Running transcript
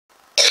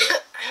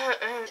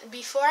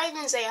Before I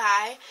even say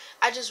hi,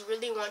 I just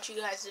really want you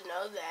guys to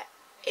know that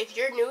if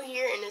you're new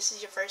here and this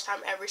is your first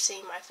time ever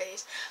seeing my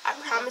face, I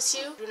promise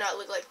you, do not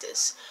look like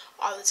this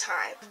all the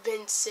time. I've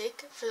been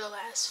sick for the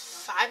last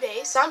 5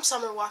 days. I'm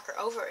Summer Walker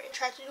over it.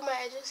 Tried to do my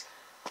edges.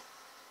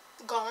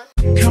 Gone.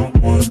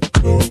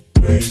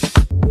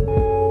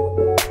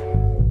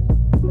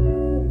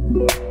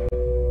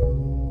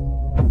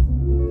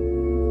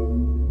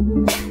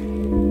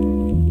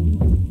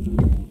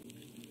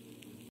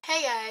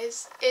 Hey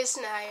guys, it's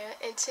Naya,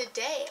 and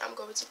today I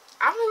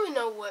don't even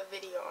know what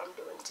video I'm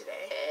doing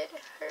today. It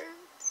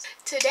hurts.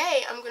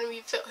 Today I'm going to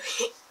be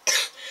filming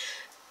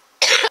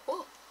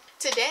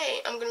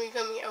Today I'm going to be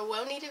filming a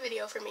well-needed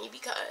video for me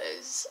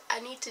because I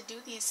need to do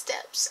these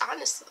steps,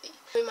 honestly.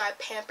 In my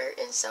pamper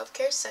and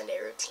self-care Sunday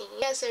routine.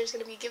 Yes, there's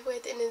going to be a giveaway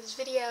at the end of this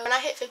video. When I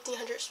hit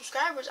 1,500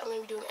 subscribers, I'm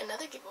going to be doing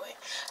another giveaway.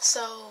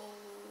 So,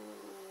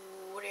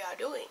 what are y'all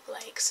doing?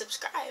 Like,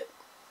 subscribe.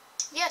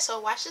 Yeah, so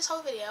watch this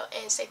whole video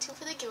and stay tuned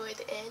for the giveaway at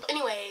the end.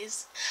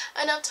 Anyways,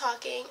 enough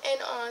talking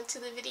and on to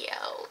the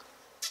video.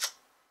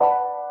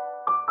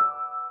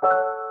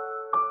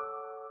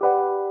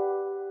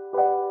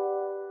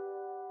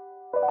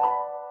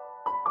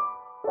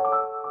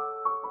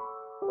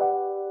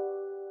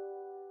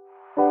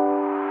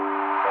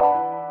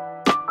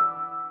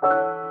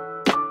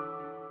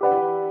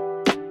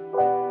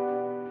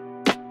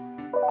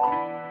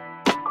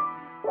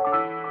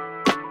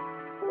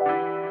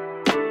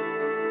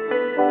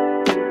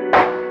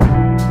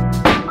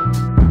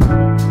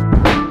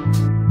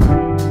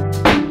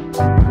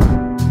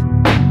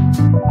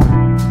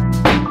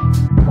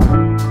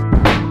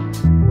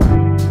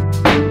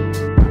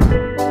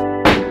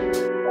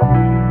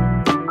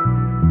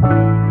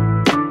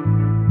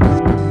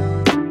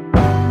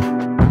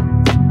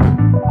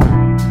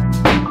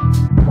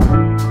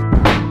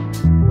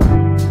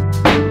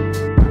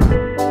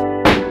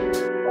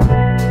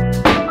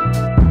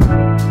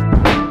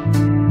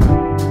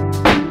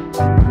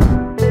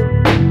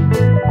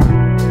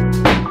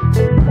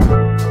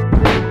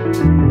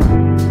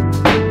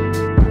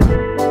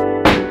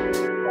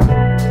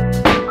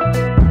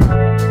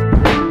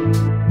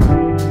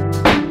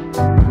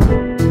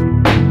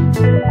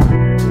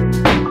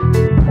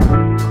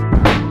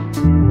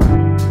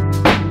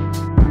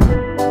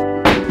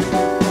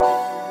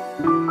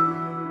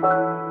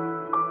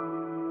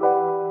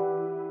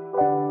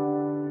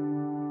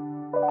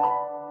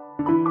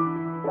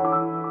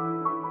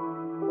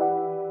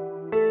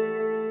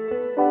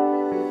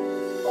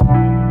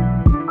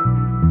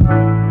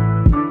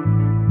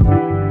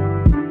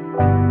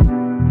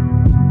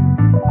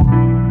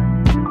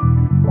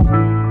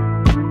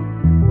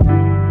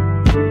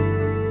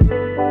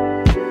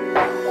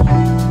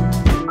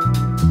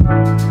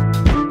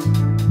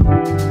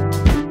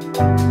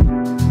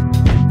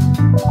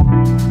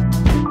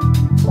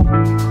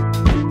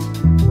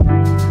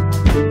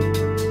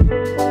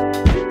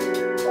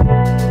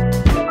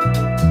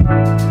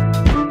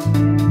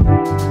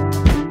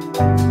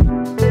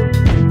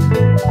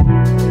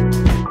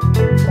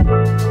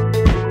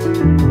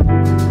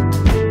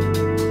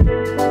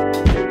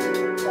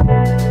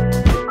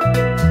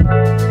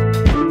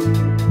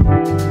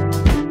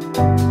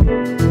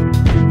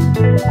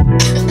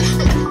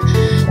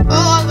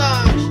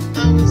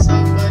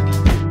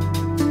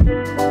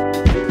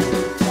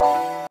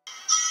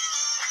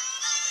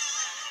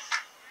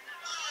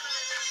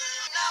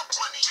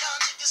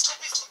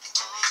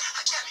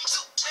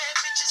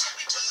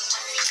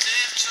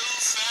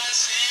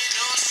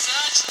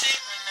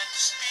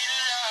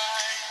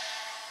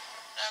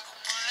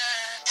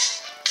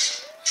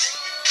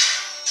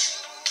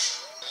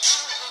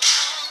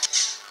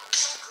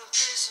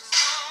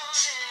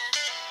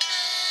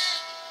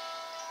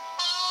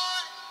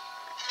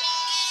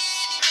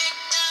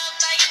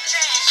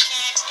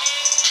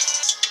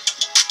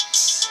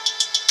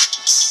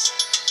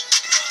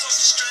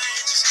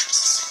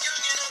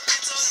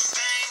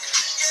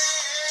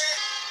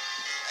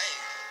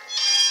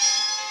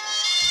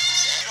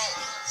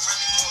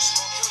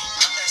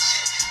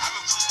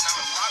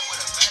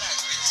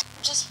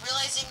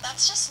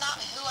 That's just not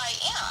who I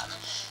am.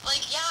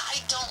 Like, yeah, I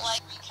don't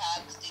like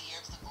recapped the year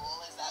of the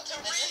bull. Is that the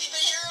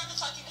year of the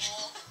fucking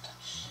bull?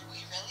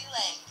 We really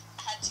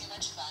had too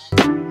much fun.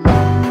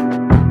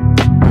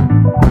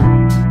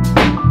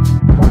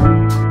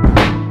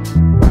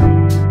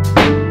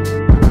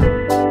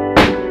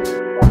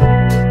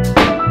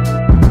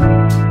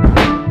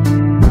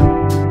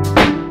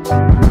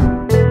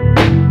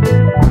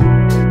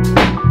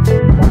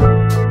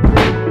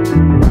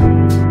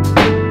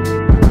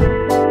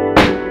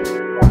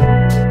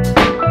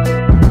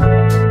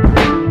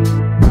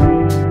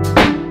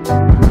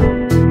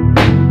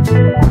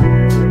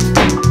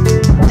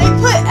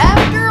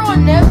 After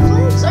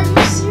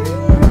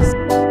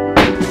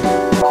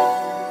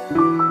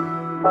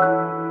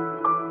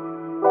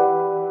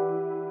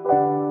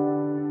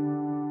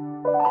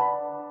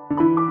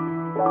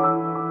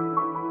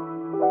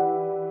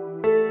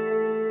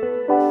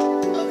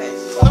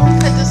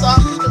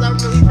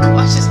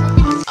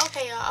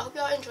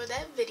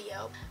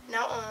video.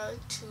 Now on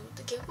to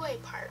the giveaway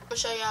part. I'm gonna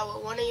show y'all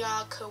what one of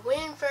y'all could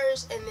win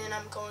first, and then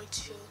I'm going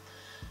to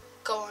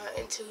go on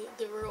into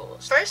the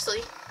rules. Firstly,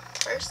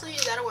 you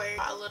gotta wear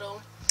a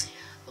little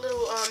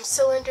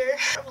cylinder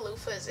of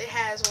loofahs. It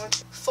has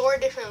 4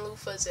 different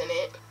loofahs in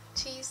it.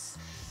 Cheese,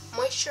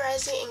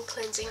 moisturizing and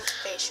cleansing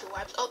facial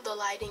wipes. Oh, the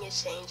lighting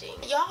is changing.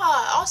 Y'all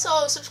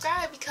also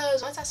subscribe,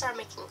 because once I start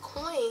making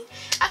coin,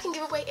 I can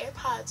give away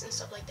AirPods and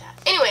stuff like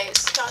that.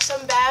 Anyways, y'all,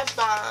 some bath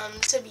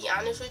bombs. To be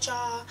honest with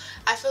y'all,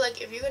 I feel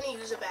like if you're gonna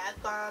use a bath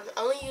bomb,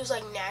 only use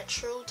like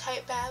natural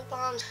type bath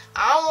bombs.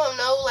 I don't want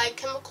no like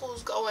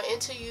chemicals going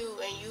into you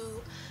and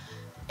you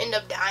end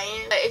up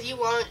dying. But if you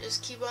want,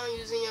 just keep on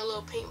using your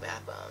little pink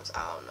bath bombs.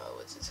 I don't know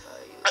what to tell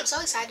you. I'm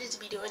so excited to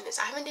be doing this.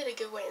 I haven't did a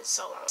giveaway in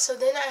so long. So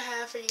then I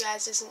have for you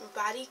guys this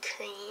body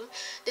cream.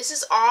 This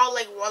is all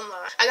like one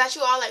line. I got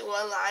you all like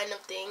one line of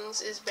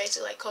things. It's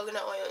basically like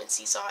coconut oil and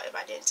sea salt, if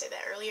I didn't say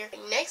that earlier.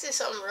 Next is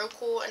something real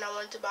cool, and I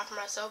wanted to buy for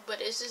myself,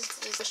 but it's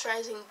just this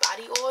moisturizing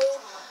body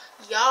oil.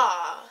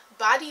 Y'all,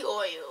 body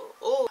oil.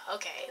 Oh,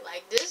 okay,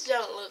 like this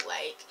don't look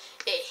like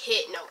it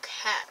hit no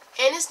cap,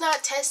 and it's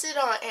not tested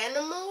on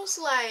animals.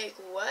 Like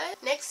what?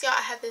 Next, y'all,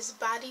 I have this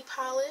body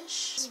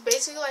polish. It's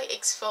basically like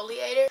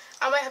exfoliator.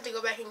 I might have to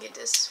go back and get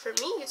this for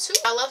me too.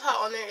 I love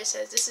how on there it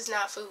says this is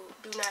not food,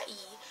 do not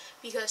eat,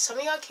 because some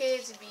of y'all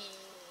kids be.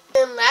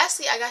 Then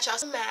lastly, I got y'all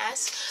some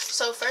masks.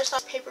 So first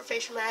off, paper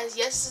facial mask.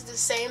 Yes, this is the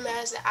same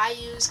mask that I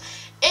use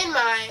in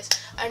my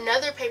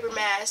another paper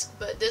mask,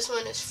 but this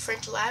one is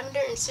French lavender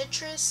and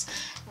citrus.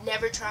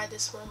 Never tried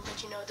this one,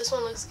 but you know, this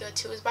one looks good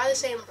too. It's by the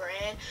same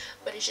brand,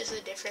 but it's just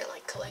a different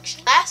like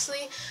collection.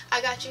 Lastly,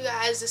 I got you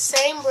guys the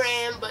same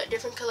brand but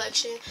different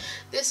collection.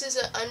 This is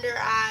an under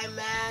eye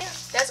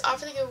mask. That's all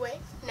for the giveaway.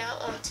 Now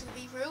on to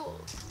the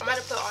rules. I'm about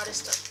to put all this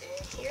stuff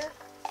in here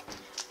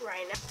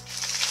right now.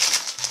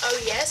 Oh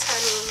yes,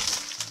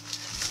 honey.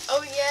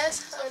 Oh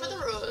yes, for the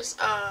rules.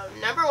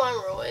 Number 1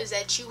 rule is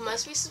that you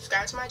must be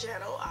subscribed to my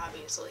channel,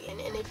 obviously. And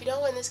if you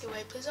don't win this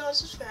giveaway, please don't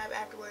subscribe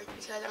afterwards,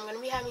 because I'm going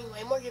to be having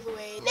way more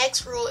giveaways.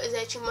 Next rule is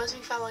that you must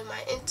be following my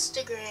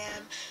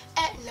Instagram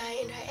at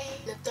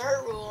 @night_a. The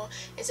third rule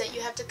is that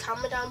you have to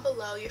comment down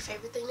below your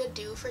favorite thing to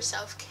do for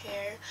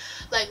self-care.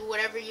 Like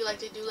whatever you like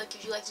to do, like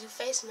if you like to do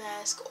face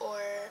mask or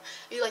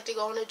you like to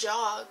go on a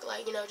jog,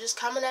 like, you know, just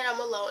comment that down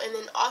below. And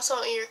then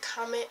also in your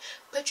comment,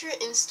 put your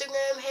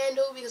Instagram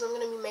handle, because I'm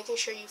going to be making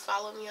sure you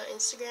follow me on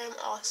Instagram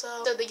also.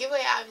 So the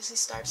giveaway obviously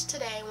starts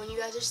today when you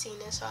guys are seeing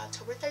this, so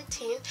October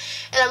 13th,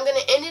 and I'm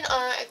gonna end it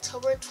on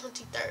October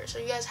 23rd, so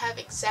you guys have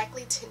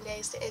exactly 10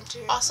 days to enter.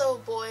 Also,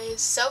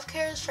 boys,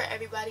 self-care is for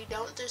everybody.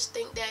 Don't just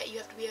think that you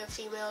have to be a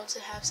female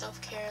to have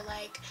self-care.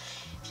 Like,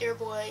 if you're a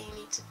boy, you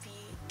need to be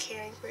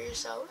caring for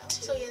yourself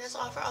too. So yeah, that's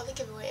all for all the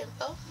giveaway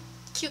info.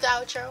 Cute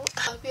outro.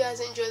 I hope you guys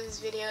enjoyed this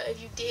video.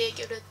 If you did,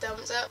 give it a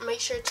thumbs up.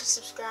 Make sure to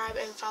subscribe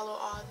and follow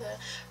all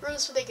the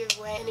rules for the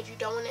giveaway. And if you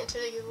don't want to enter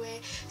the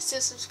giveaway, still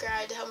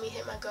subscribe to help me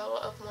hit my goal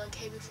of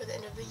 1K before the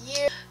end of the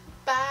year.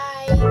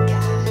 Bye,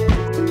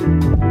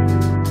 guys.